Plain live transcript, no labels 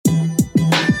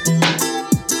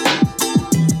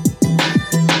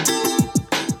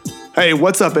Hey,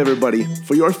 what's up, everybody?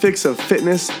 For your fix of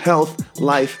fitness, health,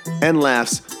 life, and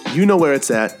laughs, you know where it's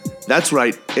at. That's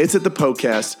right, it's at the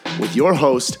podcast with your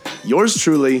host, yours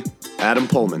truly, Adam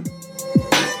Pullman.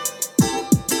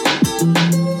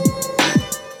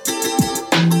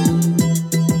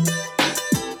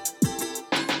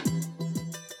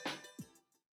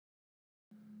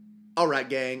 All right,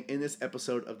 gang, in this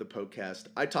episode of the podcast,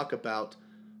 I talk about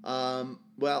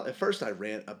at first I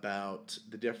rant about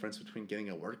the difference between getting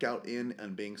a workout in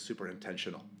and being super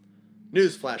intentional.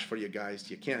 Newsflash for you guys,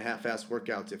 you can't half-ass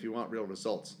workouts if you want real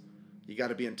results. You got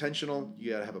to be intentional,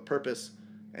 you got to have a purpose,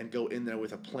 and go in there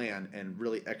with a plan and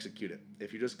really execute it.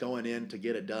 If you're just going in to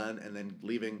get it done and then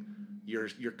leaving,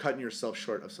 you're cutting yourself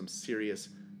short of some serious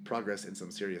progress and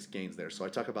some serious gains there. So I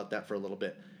talk about that for a little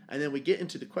bit. And then we get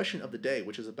into the question of the day,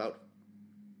 which is about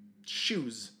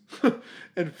shoes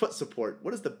and foot support.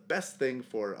 What is the best thing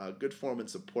for good form and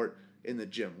support in the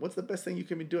gym? What's the best thing you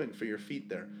can be doing for your feet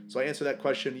there? So I answer that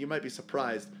question. You might be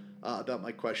surprised about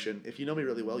my question. If you know me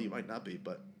really well, you might not be,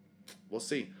 but we'll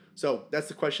see. So that's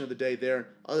the question of the day there.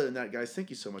 Other than that, guys, thank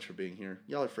you so much for being here.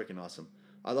 Y'all are freaking awesome.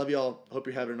 I love y'all. Hope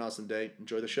you're having an awesome day.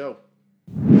 Enjoy the show.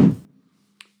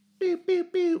 Beep,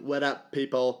 beep, beep. What up,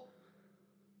 people?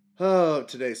 Oh,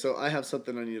 today. So I have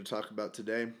something I need to talk about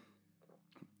today.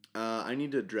 I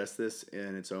need to address this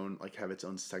in its own, have its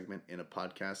own segment in a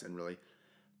podcast and really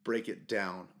break it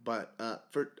down. But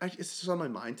it's just on my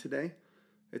mind today.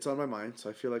 It's on my mind, so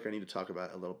I feel like I need to talk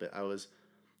about it a little bit. I was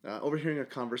overhearing a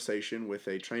conversation with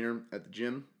a trainer at the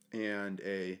gym and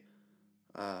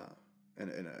I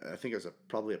think it was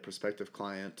probably a prospective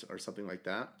client or something like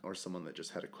that, or someone that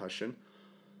just had a question.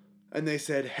 And they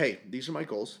said, "Hey, these are my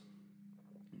goals,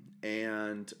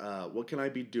 and what can I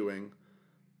be doing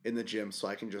in the gym so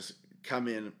I can just come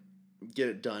in, get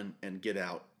it done, and get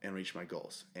out and reach my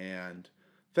goals?" And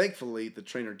thankfully, the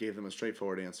trainer gave them a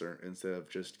straightforward answer instead of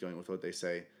just going with what they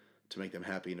say to make them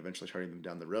happy and eventually charting them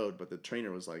down the road. But the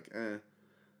trainer was like,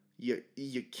 you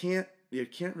can't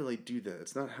really do that.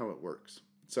 It's not how it works.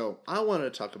 So I want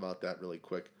to talk about that really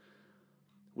quick.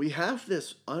 We have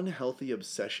this unhealthy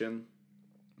obsession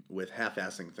with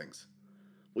half-assing things.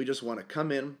 We just want to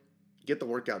come in, get the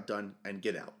workout done, and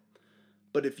get out.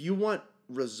 But if you want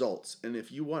results, and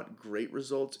if you want great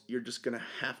results, you're just going to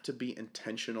have to be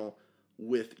intentional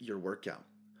with your workout.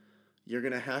 You're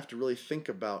going to have to really think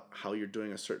about how you're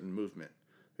doing a certain movement.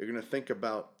 You're going to think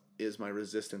about, is my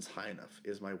resistance high enough?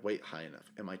 Is my weight high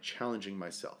enough? Am I challenging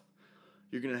myself?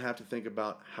 You're going to have to think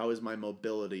about, how is my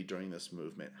mobility during this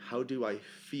movement? How do I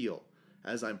feel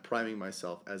as I'm priming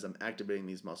myself, as I'm activating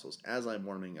these muscles, as I'm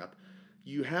warming up?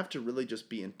 You have to really just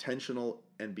be intentional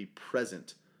and be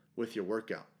present with your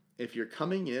workout. If you're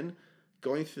coming in,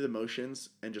 going through the motions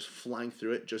and just flying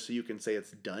through it just so you can say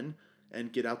it's done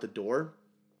and get out the door,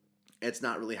 it's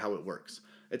not really how it works.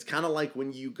 It's kind of like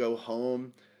when you go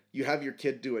home, you have your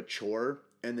kid do a chore,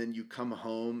 and then you come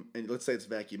home, and let's say it's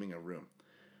vacuuming a room,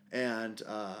 and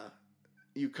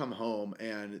you come home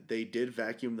and they did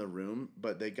vacuum the room,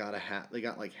 but they got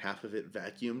like half of it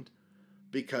vacuumed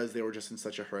because they were just in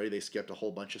such a hurry. They skipped a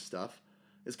whole bunch of stuff.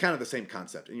 It's kind of the same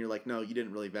concept. And you're like, no, you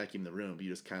didn't really vacuum the room. You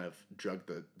just kind of drug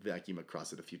the vacuum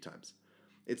across it a few times.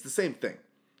 It's the same thing.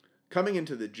 Coming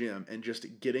into the gym and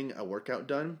just getting a workout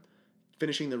done,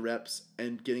 finishing the reps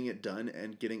and getting it done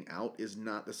and getting out is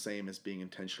not the same as being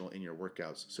intentional in your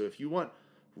workouts. So if you want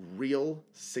real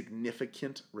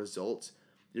significant results,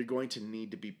 you're going to need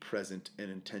to be present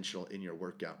and intentional in your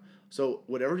workout. So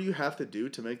whatever you have to do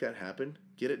to make that happen,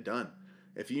 get it done.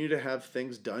 If you need to have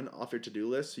things done off your to-do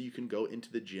list so you can go into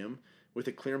the gym with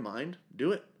a clear mind,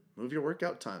 do it. Move your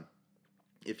workout time.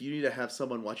 If you need to have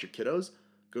someone watch your kiddos,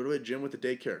 go to a gym with a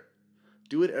daycare.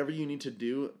 Do whatever you need to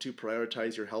do to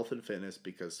prioritize your health and fitness,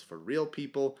 because for real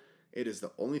people, it is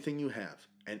the only thing you have.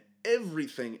 And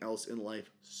everything else in life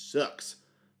sucks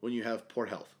when you have poor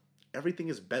health. Everything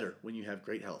is better when you have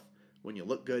great health. When you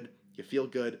look good, you feel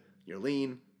good, you're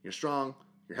lean, you're strong,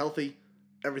 you're healthy,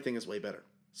 everything is way better.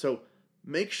 So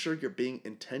make sure you're being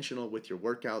intentional with your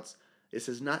workouts. This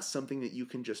is not something that you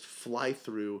can just fly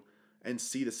through and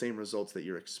see the same results that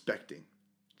you're expecting.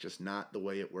 Just not the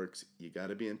way it works. You got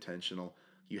to be intentional.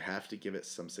 You have to give it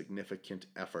some significant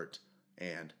effort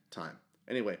and time.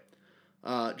 Anyway,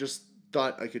 just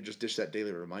thought I could just dish that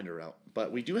daily reminder out.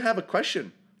 But we do have a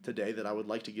question today that I would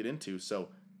like to get into, so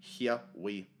here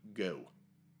we go.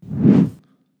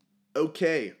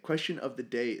 Okay, question of the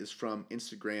day is from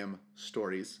Instagram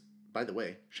stories. By the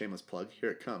way, shameless plug,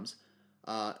 here it comes.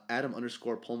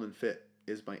 Adam_PullmanFit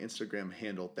is my Instagram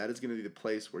handle. That is going to be the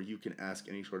place where you can ask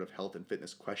any sort of health and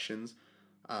fitness questions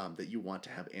that you want to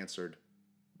have answered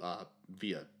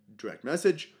via direct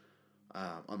message.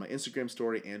 on my Instagram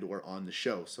story and or on the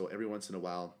show. So every once in a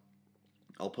while,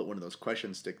 I'll put one of those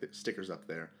stickers up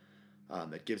there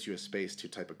that gives you a space to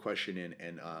type a question in,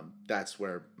 and that's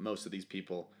where most of these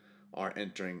people are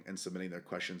entering and submitting their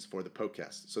questions for the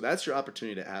podcast. So that's your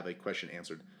opportunity to have a question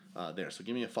answered there. So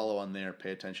give me a follow on there,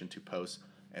 pay attention to posts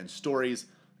and stories,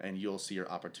 and you'll see your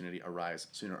opportunity arise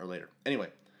sooner or later. Anyway,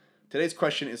 today's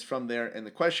question is from there, and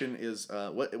the question is,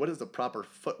 what is the proper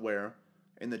footwear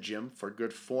in the gym for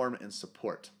good form and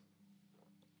support?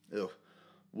 Ew,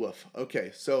 woof.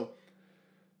 Okay, so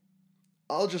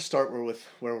I'll just start with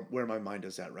where my mind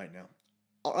is at right now.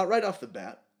 Right off the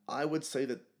bat, I would say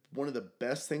that one of the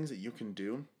best things that you can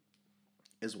do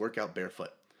is work out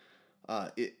barefoot.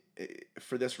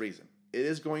 For this reason, it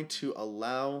is going to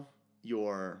allow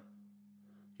your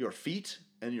feet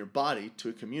and your body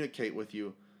to communicate with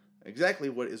you exactly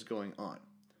what is going on.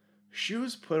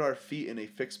 Shoes put our feet in a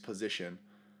fixed position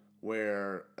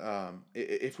where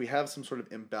if we have some sort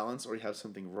of imbalance or we have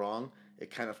something wrong, it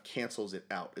kind of cancels it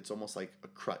out. It's almost like a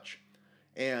crutch.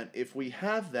 And if we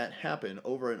have that happen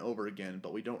over and over again,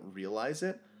 but we don't realize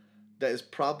it, that is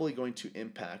probably going to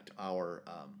impact our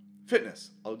fitness.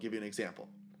 I'll give you an example.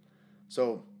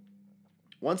 So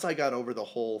once I got over the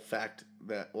whole fact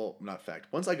that, well, not fact,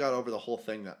 once I got over the whole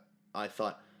thing that I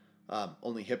thought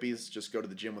only hippies just go to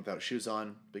the gym without shoes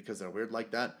on because they're weird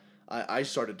like that, I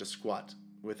started to squat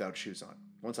without shoes on.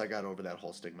 Once I got over that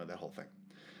whole stigma, that whole thing.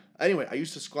 Anyway, I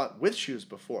used to squat with shoes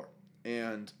before,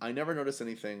 and I never noticed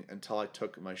anything until I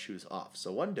took my shoes off.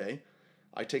 So one day,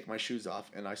 I take my shoes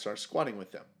off and I start squatting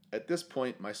with them. At this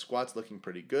point, my squat's looking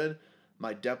pretty good.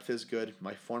 My depth is good.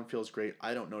 My form feels great.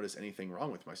 I don't notice anything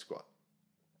wrong with my squat.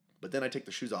 But then I take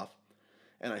the shoes off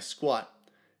and I squat,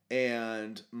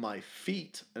 and my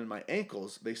feet and my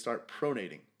ankles, they start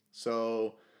pronating.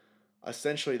 So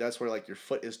essentially that's where like your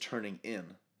foot is turning in.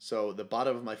 So the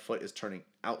bottom of my foot is turning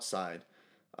outside,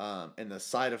 and the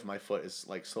side of my foot is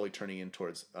like slowly turning in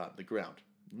towards the ground.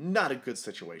 Not a good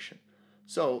situation.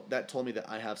 So that told me that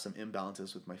I have some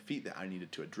imbalances with my feet that I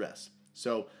needed to address.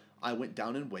 So I went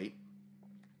down in weight,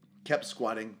 kept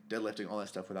squatting, deadlifting, all that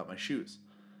stuff without my shoes.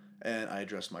 And I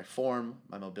addressed my form,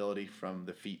 my mobility from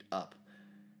the feet up.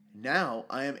 Now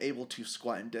I am able to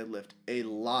squat and deadlift a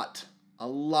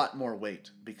lot more weight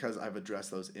because I've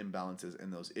addressed those imbalances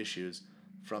and those issues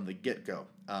from the get-go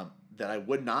that I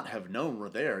would not have known were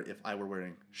there if I were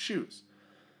wearing shoes.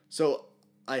 So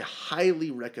I highly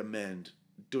recommend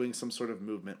doing some sort of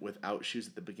movement without shoes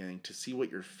at the beginning to see what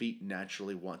your feet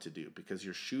naturally want to do, because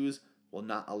your shoes will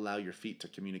not allow your feet to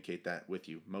communicate that with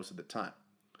you most of the time.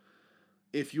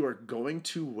 If you are going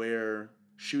to wear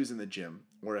shoes in the gym,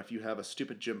 or if you have a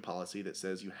stupid gym policy that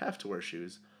says you have to wear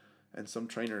shoes, and some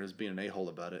trainer is being an a-hole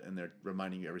about it and they're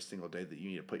reminding you every single day that you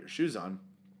need to put your shoes on,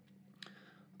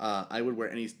 I would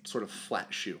wear any sort of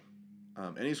flat shoe.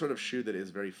 Any sort of shoe that is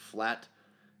very flat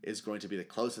is going to be the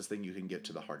closest thing you can get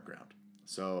to the hard ground.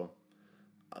 So,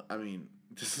 I mean,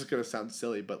 this is going to sound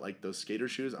silly, but like those skater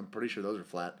shoes, I'm pretty sure those are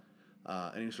flat.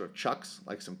 Any sort of Chucks,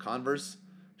 like some Converse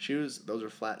shoes, those are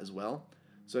flat as well.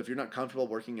 So if you're not comfortable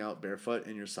working out barefoot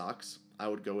in your socks, I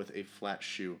would go with a flat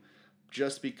shoe,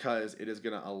 just because it is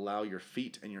going to allow your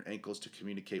feet and your ankles to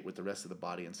communicate with the rest of the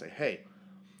body and say, hey,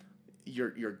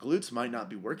 your glutes might not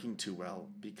be working too well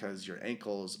because your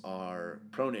ankles are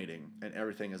pronating and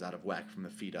everything is out of whack from the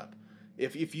feet up.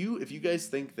 If you guys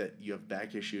think that you have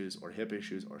back issues or hip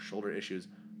issues or shoulder issues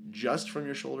just from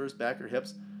your shoulders, back, or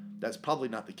hips, that's probably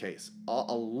not the case. A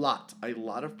lot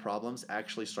of problems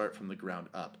actually start from the ground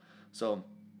up. So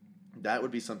that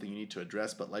would be something you need to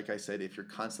address. But like I said, if you're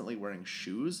constantly wearing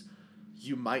shoes,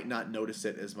 you might not notice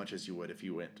it as much as you would if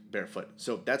you went barefoot.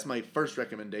 So that's my first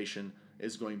recommendation,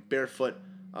 is going barefoot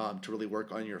to really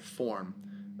work on your form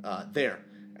there.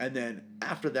 And then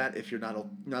after that, if you're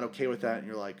not okay with that and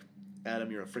you're like,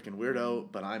 Adam, you're a freaking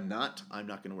weirdo, but I'm not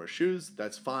going to wear shoes,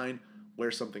 that's fine.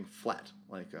 Wear something flat,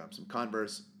 like some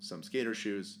Converse, some skater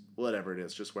shoes, whatever it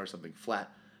is. Just wear something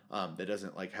flat that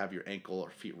doesn't like have your ankle or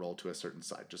feet roll to a certain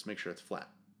side. Just make sure it's flat.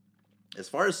 As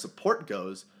far as support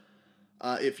goes,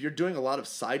 if you're doing a lot of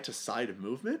side-to-side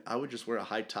movement, I would just wear a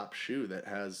high-top shoe that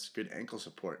has good ankle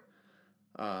support.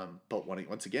 But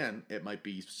once again, it might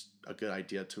be a good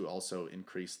idea to also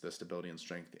increase the stability and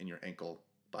strength in your ankle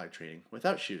by training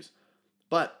without shoes.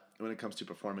 But when it comes to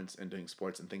performance and doing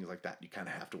sports and things like that, you kind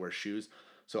of have to wear shoes.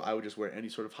 So I would just wear any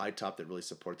sort of high top that really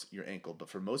supports your ankle. But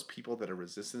for most people that are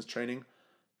resistance training,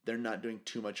 they're not doing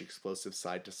too much explosive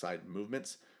side-to-side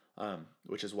movements,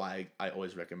 which is why I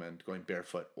always recommend going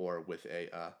barefoot or with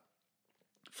a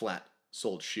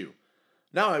flat-soled shoe.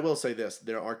 Now, I will say this.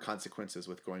 There are consequences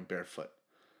with going barefoot.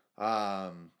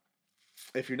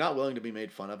 if you're not willing to be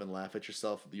made fun of and laugh at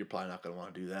yourself, you're probably not going to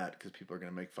want to do that because people are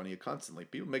going to make fun of you constantly.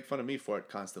 People make fun of me for it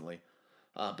constantly.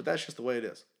 But that's just the way it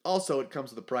is. Also, it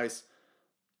comes with a price.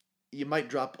 You might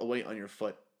drop a weight on your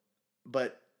foot,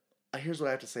 but here's what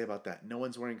I have to say about that. No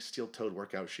one's wearing steel-toed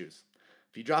workout shoes.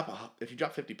 If you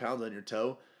drop 50 pounds on your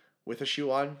toe with a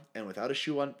shoe on and without a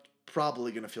shoe on,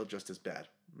 probably going to feel just as bad.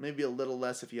 Maybe a little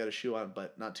less if you had a shoe on,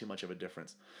 but not too much of a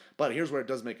difference. But here's where it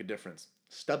does make a difference.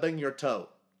 Stubbing your toe.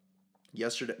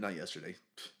 Not yesterday,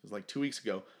 it was like 2 weeks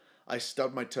ago, I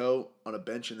stubbed my toe on a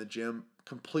bench in the gym,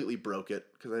 completely broke it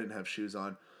because I didn't have shoes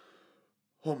on.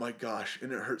 Oh my gosh,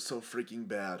 and it hurt so freaking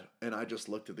bad. And I just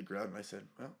looked at the ground and I said,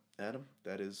 well, Adam,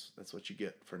 that's what you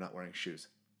get for not wearing shoes.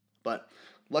 But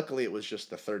luckily it was just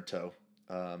the third toe,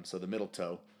 so the middle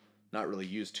toe, not really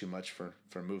used too much for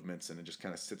movements, and it just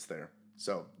kind of sits there.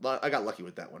 So I got lucky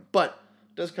with that one. But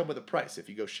it does come with a price if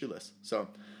you go shoeless. So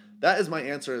that is my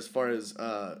answer as far as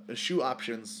shoe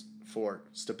options for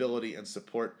stability and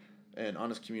support and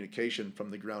honest communication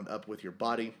from the ground up with your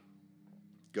body.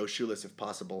 Go shoeless if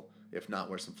possible. If not,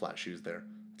 wear some flat shoes there.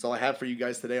 That's all I have for you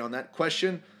guys today on that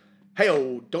question. Hey,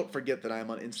 don't forget that I'm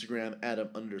on Instagram,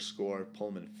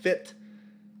 Adam_PullmanFit.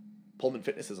 Pullman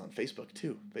Fitness is on Facebook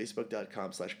too,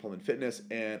 facebook.com/PullmanFitness,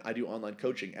 and I do online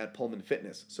coaching at Pullman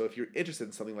Fitness. So if you're interested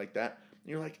in something like that, and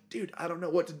you're like, dude, I don't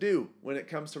know what to do when it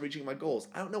comes to reaching my goals.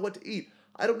 I don't know what to eat.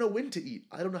 I don't know when to eat.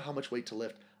 I don't know how much weight to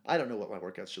lift. I don't know what my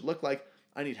workouts should look like.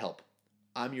 I need help.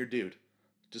 I'm your dude.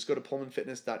 Just go to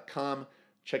PullmanFitness.com,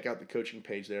 check out the coaching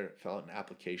page there, fill out an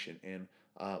application, and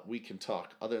we can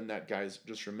talk. Other than that, guys,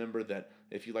 just remember that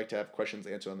if you'd like to have questions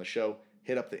answered on the show,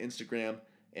 hit up the Instagram,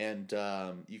 and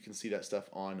you can see that stuff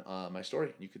on my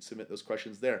story. You can submit those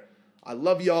questions there. I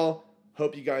love y'all.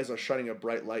 Hope you guys are shining a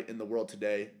bright light in the world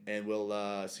today, and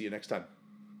we'll see you next time.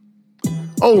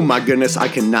 Oh my goodness, I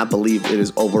cannot believe it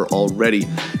is over already.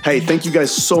 Hey, thank you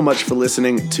guys so much for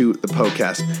listening to the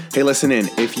podcast. Hey, listen in.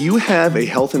 If you have a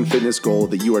health and fitness goal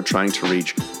that you are trying to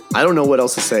reach, I don't know what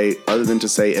else to say other than to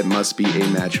say it must be a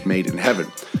match made in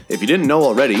heaven. If you didn't know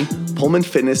already, Pullman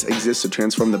Fitness exists to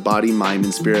transform the body, mind,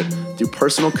 and spirit through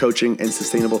personal coaching and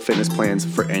sustainable fitness plans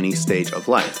for any stage of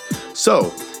life.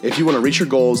 So, if you want to reach your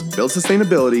goals, build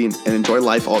sustainability, and enjoy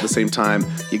life all at the same time,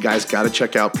 you guys got to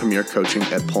check out Premier Coaching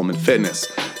at Pullman Fitness.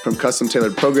 From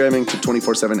custom-tailored programming to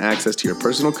 24/7 access to your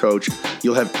personal coach,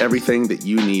 you'll have everything that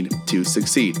you need to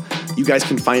succeed. You guys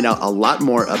can find out a lot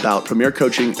more about Premier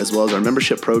Coaching as well as our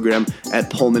membership program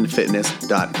at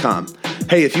PullmanFitness.com.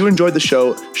 Hey, if you enjoyed the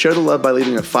show, share the love by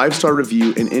leaving a 5-star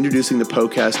review and introducing the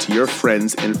podcast to your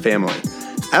friends and family.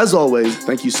 As always,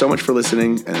 thank you so much for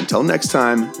listening, and until next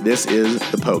time, this is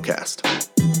the podcast.